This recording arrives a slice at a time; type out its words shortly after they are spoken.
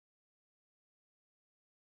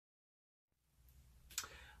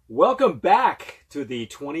Welcome back to the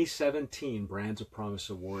 2017 Brands of Promise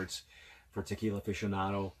Awards for Tequila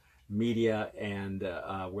Aficionado Media and,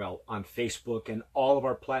 on Facebook and all of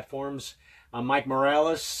our platforms. I'm Mike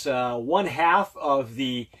Morales, one half of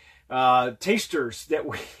the tasters that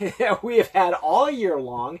we have had all year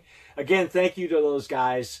long. Again, thank you to those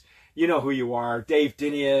guys. You know who you are. Dave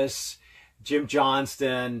Dinius, Jim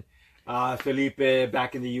Johnston, Felipe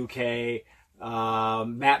back in the UK,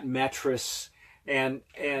 Matt Metris, and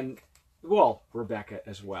Rebecca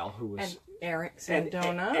as well, who was and Eric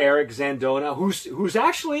Zandona. Eric Zandona, who's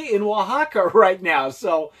actually in Oaxaca right now.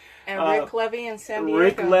 So and Rick Levy in San Diego.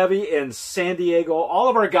 Rick Levy in San Diego. All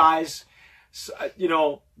of our guys,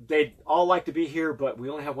 they'd all like to be here, but we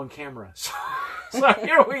only have one camera. So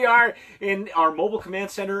here we are in our mobile command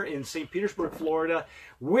center in St. Petersburg, Florida,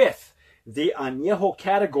 with the Añejo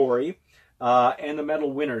category and the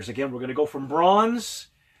medal winners. Again, we're going to go from bronze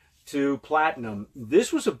to platinum.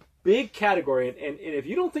 This was a big category, and if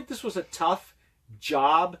you don't think this was a tough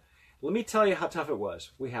job, let me tell you how tough it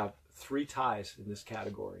was. We have 3 ties in this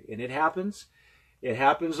category, and it happens. It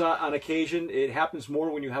happens on occasion. It happens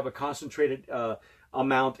more when you have a concentrated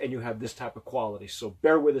amount and you have this type of quality. So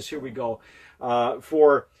bear with us. Here we go.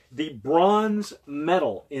 For the bronze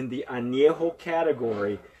medal in the Añejo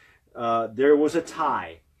category, there was a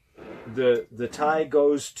tie. The tie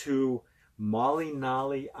goes to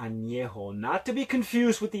Malinali Añejo, not to be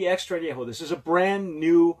confused with the Extra Añejo. This is a brand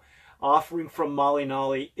new offering from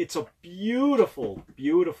Malinali. It's a beautiful,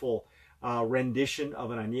 beautiful rendition of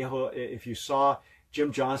an Añejo. If you saw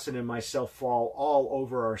Jim Johnson and myself fall all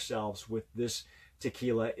over ourselves with this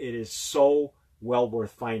tequila, it is so well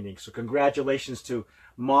worth finding. So congratulations to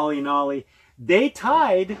Malinali. They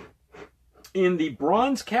tied in the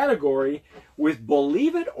bronze category with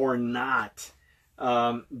Believe It or Not.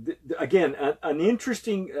 Again, an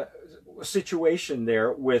interesting situation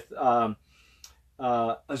there with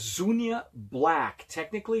Azuñia Black.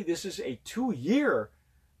 Technically, this is a 2-year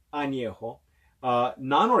añejo,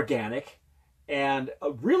 non-organic, and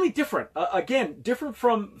really different. Again, different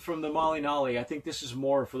from the Malinali. I think this is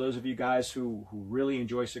more for those of you guys who really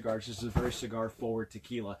enjoy cigars. This is a very cigar-forward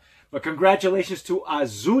tequila. But congratulations to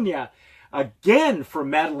Azuñia again for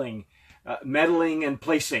meddling and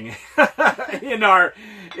placing in our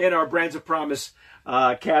Brands of Promise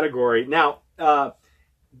category. Now, the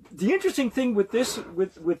interesting thing with this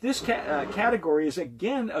category is,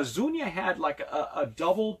 again, Azuñia had like a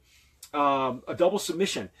double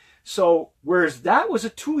submission. So whereas that was a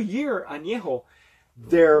 2-year añejo,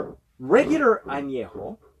 their regular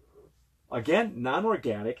añejo, again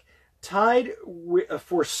non-organic, tied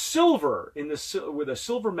for silver with a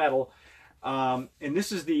silver medal. And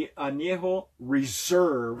this is the Añejo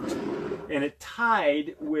Reserved, and it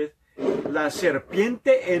tied with La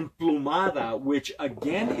Serpiente Emplumada, which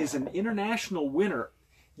again is an international winner.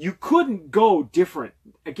 You couldn't go different.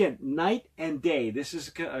 Again, night and day. This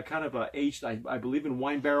is a kind of aged, I believe, in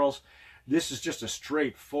wine barrels. This is just a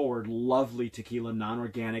straightforward, lovely tequila,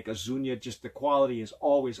 non-organic. Azuñia, just the quality is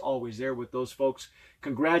always, always there with those folks.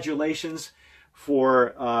 Congratulations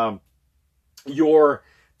for your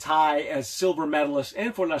tie as silver medalist,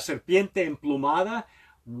 and for La Serpiente Emplumada,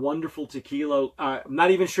 wonderful tequila. I'm not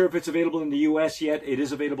even sure if it's available in the U.S. yet. It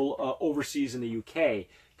is available overseas in the U.K.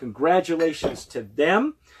 Congratulations to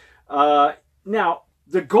them. Now,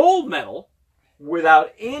 the gold medal,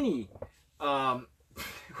 without any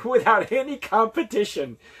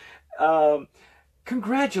competition.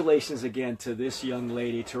 Congratulations again to this young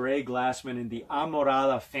lady, Teray Glassman, and the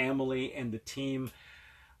Amorada family and the team.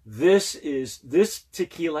 This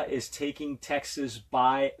tequila is taking Texas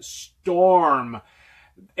by storm,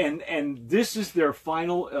 and this is their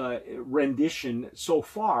final rendition so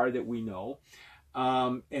far that we know,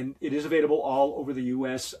 and it is available all over the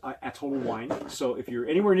U.S. At Total Wine. So if you're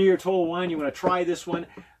anywhere near Total Wine, you want to try this one,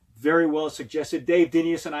 very well suggested. Dave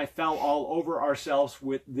Dinius and I fell all over ourselves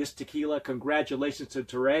with this tequila. Congratulations to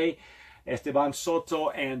Teray, Esteban Soto,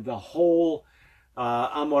 and the whole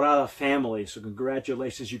Amorada family. So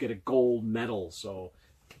congratulations, you get a gold medal. So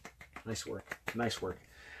nice work, nice work.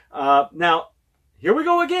 Now here we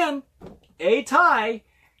go again, a tie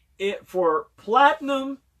for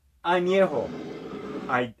platinum añejo.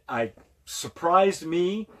 I surprised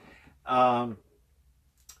me. The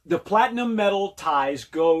platinum medal ties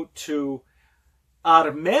go to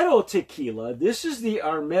Armero Tequila. This is the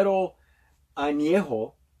Armero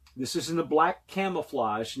Añejo. This is in the black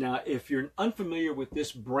camouflage. Now, if you're unfamiliar with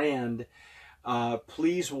this brand,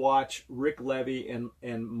 please watch Rick Levy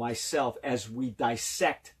and myself as we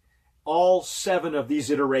dissect all 7 of these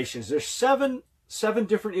iterations. There's seven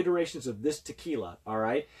different iterations of this tequila, all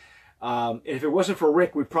right? If it wasn't for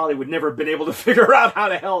Rick, we probably would never have been able to figure out how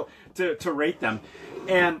the hell to rate them.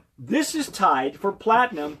 And this is tied for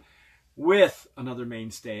platinum with another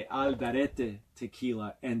mainstay, Albarete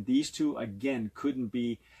Tequila. And these two, again, couldn't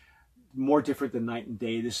be more different than night and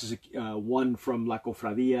day. This is one from La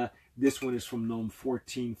Cofradia. This one is from NOM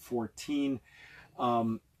 1414.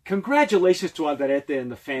 Congratulations to Albarete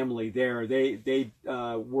and the family there. They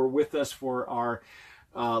were with us for our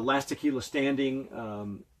Last Tequila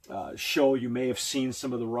Standing show. You may have seen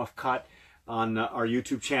some of the rough cut on our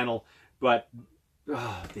YouTube channel, but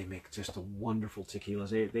they make just a wonderful tequilas.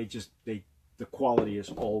 The quality is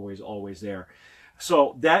always there.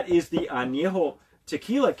 So that is the Añejo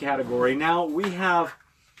Tequila category. Now we have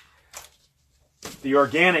the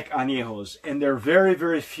organic añejos, and there are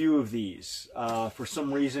very few of these. For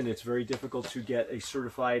some reason, it's very difficult to get a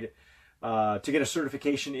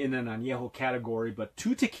certification in an añejo category, but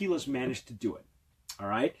 2 tequilas managed to do it. All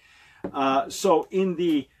right. So in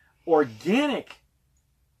the organic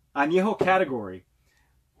añejo category,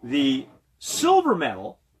 the silver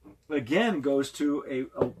medal again goes to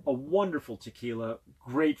a wonderful tequila,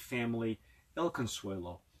 great family, El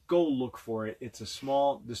Consuelo. Go look for it. It's a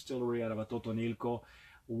small distillery out of Atotonilco.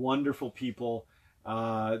 Wonderful people.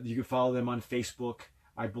 You can follow them on Facebook.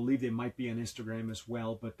 I believe they might be on Instagram as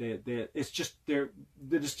well. But the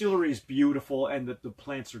distillery is beautiful, and the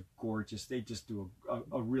plants are gorgeous. They just do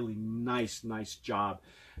a really nice job.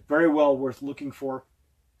 Very well worth looking for.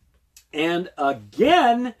 And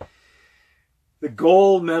again, the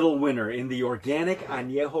gold medal winner in the organic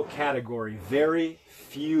añejo category. Very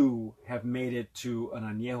few have made it to an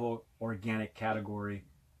añejo organic category.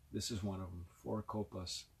 This is one of them, Four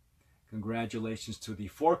Copas. Congratulations to the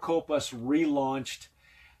Four Copas relaunched.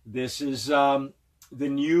 This is the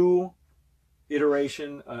new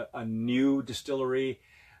iteration, a new distillery.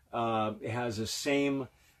 It has the same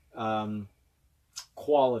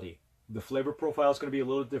quality. The flavor profile is going to be a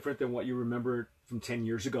little different than what you remember from 10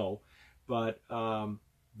 years ago. But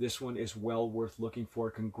this one is well worth looking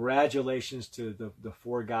for. Congratulations to the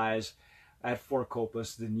 4 guys at Four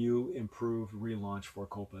Copas, the new, improved, relaunched Four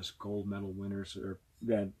Copas gold medal winners.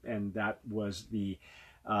 And that was the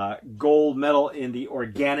gold medal in the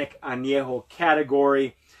organic añejo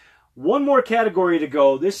category. One more category to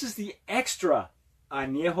go. This is the extra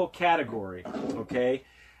añejo category. Okay.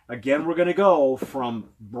 Again, we're going to go from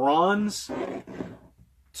bronze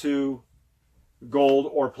to gold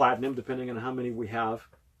or platinum, depending on how many we have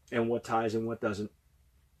and what ties and what doesn't.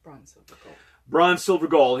 Bronze, silver, gold. Bronze, silver,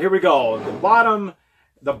 gold. Here we go. The bottom,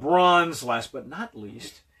 the bronze, last but not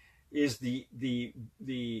least, is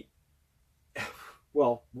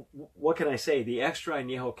well, what can I say? The extra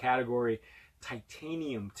añejo category,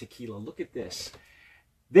 titanium tequila. Look at this.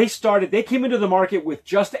 They came into the market with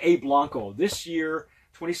just a Blanco. This year,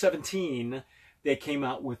 2017, they came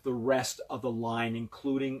out with the rest of the line,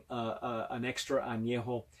 including an extra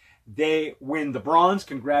añejo. They win the bronze.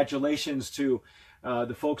 Congratulations to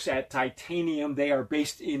the folks at Titanium. They are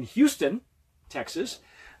based in Houston, Texas.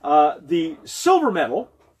 The silver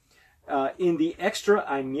medal in the extra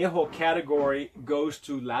añejo category goes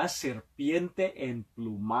to La Serpiente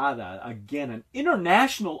Emplumada. Again, an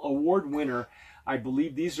international award winner. I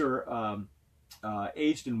believe these are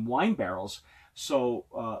aged in wine barrels. So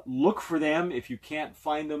look for them. If you can't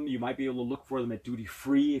find them, you might be able to look for them at duty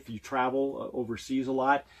free if you travel overseas a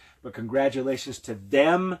lot. But congratulations to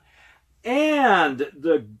them. And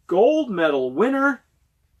the gold medal winner,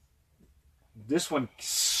 this one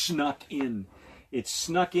snuck in. It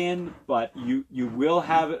snuck in, but you will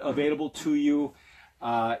have it available to you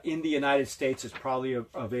in the United States. It's probably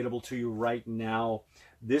available to you right now.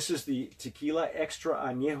 This is the Tequila Extra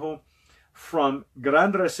Añejo from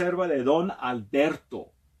Gran Reserva de Don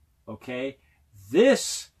Alberto. Okay,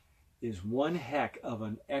 this is one heck of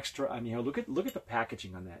an extra añejo. Look at the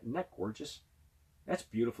packaging on that. Isn't that gorgeous? That's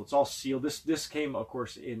beautiful. It's all sealed. This came, of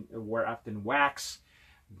course, wrapped in wax,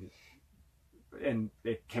 and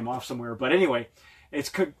it came off somewhere. But anyway,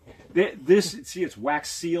 it's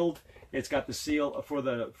wax sealed. It's got the seal for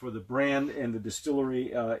the brand and the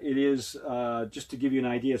distillery. It is, just to give you an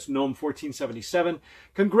idea, it's NOM 1477.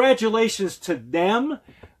 Congratulations to them.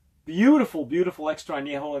 Beautiful, beautiful extra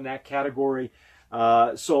añejo in that category.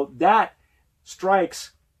 So that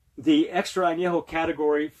strikes the extra añejo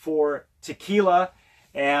category for tequila.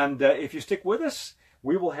 And if you stick with us,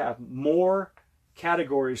 we will have more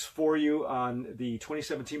categories for you on the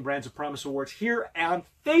 2017 Brands of Promise Awards here on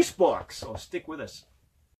Facebook. So stick with us.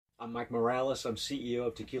 I'm Mike Morales. I'm CEO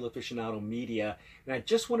of Tequila Aficionado Media, and I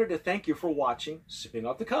just wanted to thank you for watching Sipping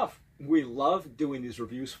Off the Cuff. We love doing these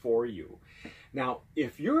reviews for you. Now,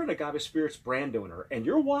 if you're an Agave Spirits brand owner and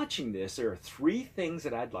you're watching this, there are 3 things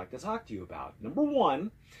that I'd like to talk to you about. Number 1,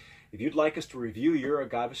 if you'd like us to review your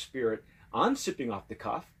Agave Spirit on Sipping Off the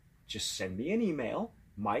Cuff, just send me an email,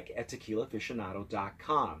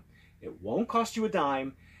 mike@tequilaaficionado.com. It won't cost you a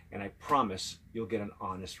dime, and I promise you'll get an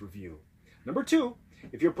honest review. Number 2,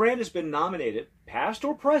 if your brand has been nominated, past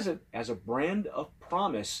or present, as a brand of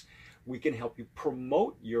promise, we can help you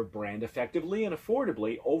promote your brand effectively and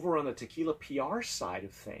affordably over on the tequila PR side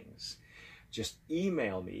of things. Just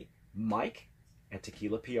email me,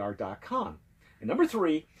 mike@tequilapr.com. And number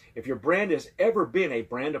 3, if your brand has ever been a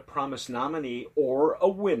Brand of Promise nominee or a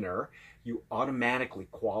winner, you automatically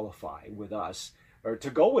qualify with us, or to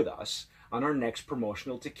go with us, on our next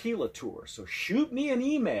promotional tequila tour. So shoot me an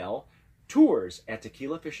email,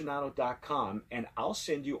 tours@tequilaaficionado.com, and I'll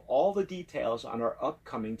send you all the details on our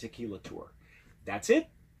upcoming tequila tour. That's it.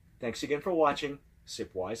 Thanks again for watching.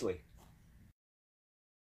 Sip wisely.